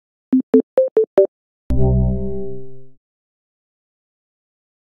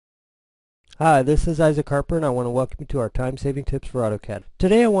Hi, this is Harper, and I want to welcome you to our time-saving tips for AutoCAD.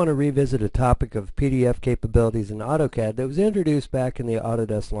 Today I want to revisit a topic of PDF capabilities in AutoCAD that was introduced back in the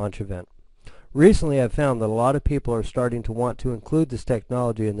Autodesk launch event. Recently I've found that a lot of people are starting to want to include this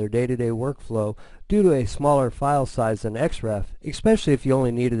technology in their day-to-day workflow due to a smaller file size than XREF, especially if you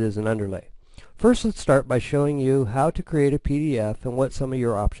only need it as an underlay. First, let's start by showing you how to create a PDF and what some of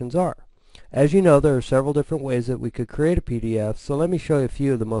your options are. As you know, there are several different ways that we could create a PDF, so let me show you a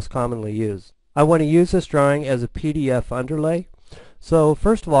few of the most commonly used. I want to use this drawing as a PDF underlay. So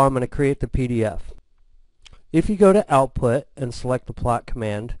first of all, I'm going to create the PDF. If you go to Output and select the Plot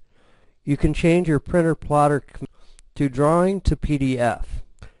command, you can change your printer plotter to Drawing to PDF.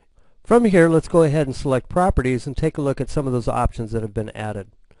 From here, let's go ahead and select Properties and take a look at some of those options that have been added.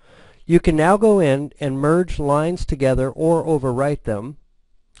 You can now go in and merge lines together or overwrite them.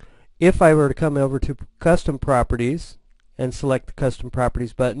 If I were to come over to Custom Properties and select the Custom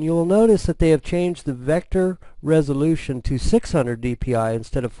Properties button, you will notice that they have changed the vector resolution to 600 dpi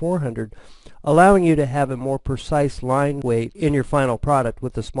instead of 400, allowing you to have a more precise line weight in your final product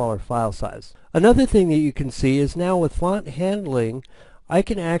with a smaller file size. Another thing that you can see is now with font handling, I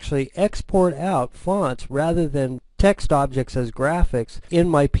can actually export out fonts rather than text objects as graphics in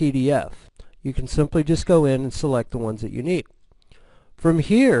my PDF. You can simply just go in and select the ones that you need. From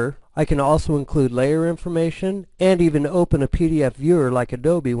here, I can also include layer information and even open a PDF viewer like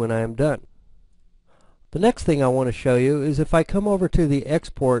Adobe when I am done. The next thing I want to show you is if I come over to the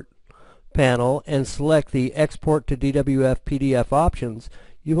Export panel and select the Export to DWF PDF options,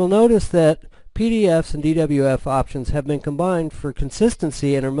 you will notice that PDFs and DWF options have been combined for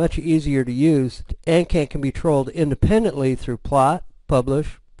consistency and are much easier to use and can be controlled independently through Plot,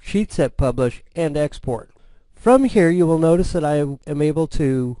 Publish, Sheet Set Publish, and Export. From here, you will notice that I am able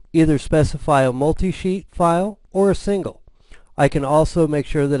to either specify a multi-sheet file or a single. I can also make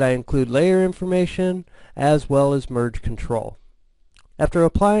sure that I include layer information as well as merge control. After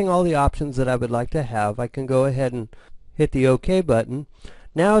applying all the options that I would like to have, I can go ahead and hit the OK button.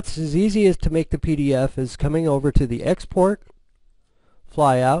 Now it's as easy as to make the PDF as coming over to the Export,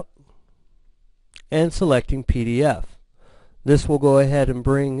 Flyout, and selecting PDF. This will go ahead and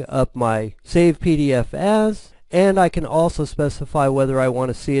bring up my Save PDF As, and I can also specify whether I want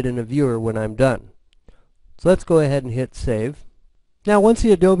to see it in a viewer when I'm done. So let's go ahead and hit Save. Now once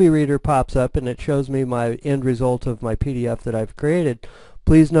the Adobe Reader pops up and it shows me my end result of my PDF that I've created,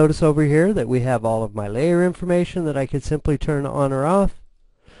 please notice over here that we have all of my layer information that I can simply turn on or off,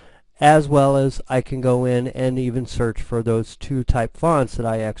 as well as I can go in and even search for those two type fonts that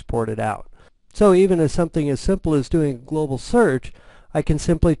I exported out. So even as something as simple as doing a global search, I can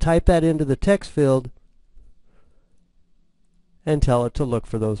simply type that into the text field and tell it to look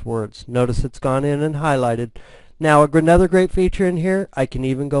for those words. Notice it's gone in and highlighted. Now another great feature in here, I can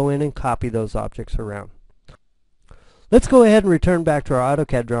even go in and copy those objects around. Let's go ahead and return back to our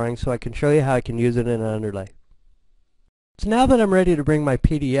AutoCAD drawing so I can show you how I can use it in an underlay. So now that I'm ready to bring my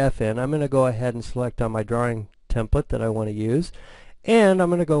PDF in, I'm going to go ahead and select on my drawing template that I want to use. And I'm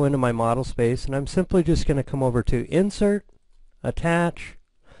going to go into my model space and I'm simply just going to come over to Insert, Attach,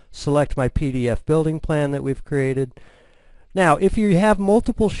 select my PDF building plan that we've created. Now if you have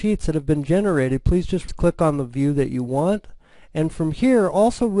multiple sheets that have been generated, please just click on the view that you want. And from here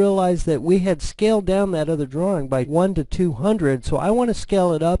also realize that we had scaled down that other drawing by 1 to 200, so I want to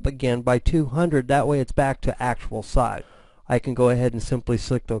scale it up again by 200, that way it's back to actual size. I can go ahead and simply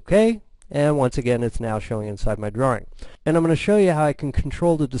select OK. And once again, it's now showing inside my drawing. And I'm going to show you how I can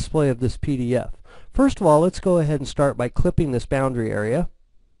control the display of this PDF. First of all, let's go ahead and start by clipping this boundary area.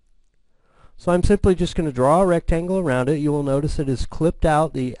 So I'm simply just going to draw a rectangle around it. You will notice it has clipped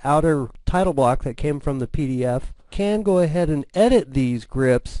out the outer title block that came from the PDF. Can go ahead and edit these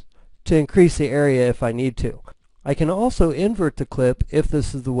grips to increase the area if I need to. I can also invert the clip if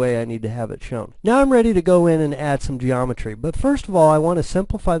this is the way I need to have it shown. Now I'm ready to go in and add some geometry, but first of all I want to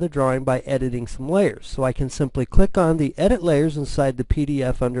simplify the drawing by editing some layers. So I can simply click on the Edit Layers inside the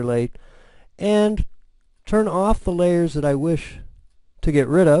PDF Underlay and turn off the layers that I wish to get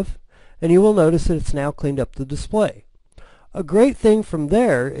rid of, and you will notice that it's now cleaned up the display. A great thing from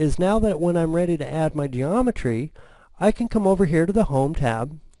there is now that when I'm ready to add my geometry, I can come over here to the Home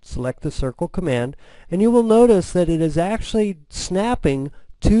tab, select the circle command, and you will notice that it is actually snapping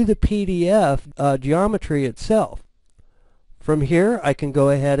to the PDF geometry itself. From here I can go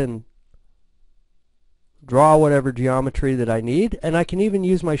ahead and draw whatever geometry that I need, and I can even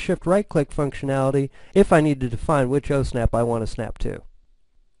use my shift right click functionality if I need to define which O-snap I want to snap to.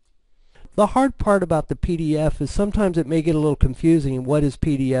 The hard part about the PDF is sometimes it may get a little confusing in what is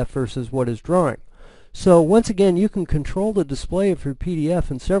PDF versus what is drawing. So once again, you can control the display of your PDF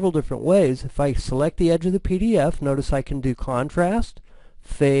in several different ways. If I select the edge of the PDF, notice I can do contrast,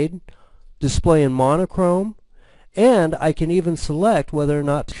 fade, display in monochrome, and I can even select whether or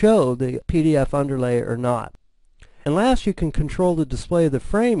not to show the PDF underlay or not. And last, you can control the display of the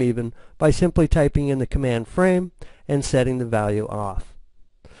frame even by simply typing in the command frame and setting the value off.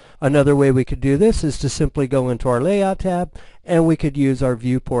 Another way we could do this is to simply go into our Layout tab, and we could use our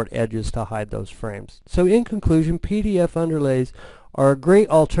viewport edges to hide those frames. So in conclusion, PDF underlays are a great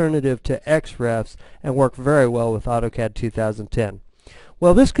alternative to XREFs and work very well with AutoCAD 2010.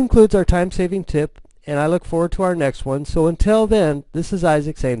 Well, this concludes our time-saving tip, and I look forward to our next one. So until then, this is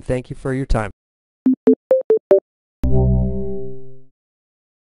Isaac saying thank you for your time.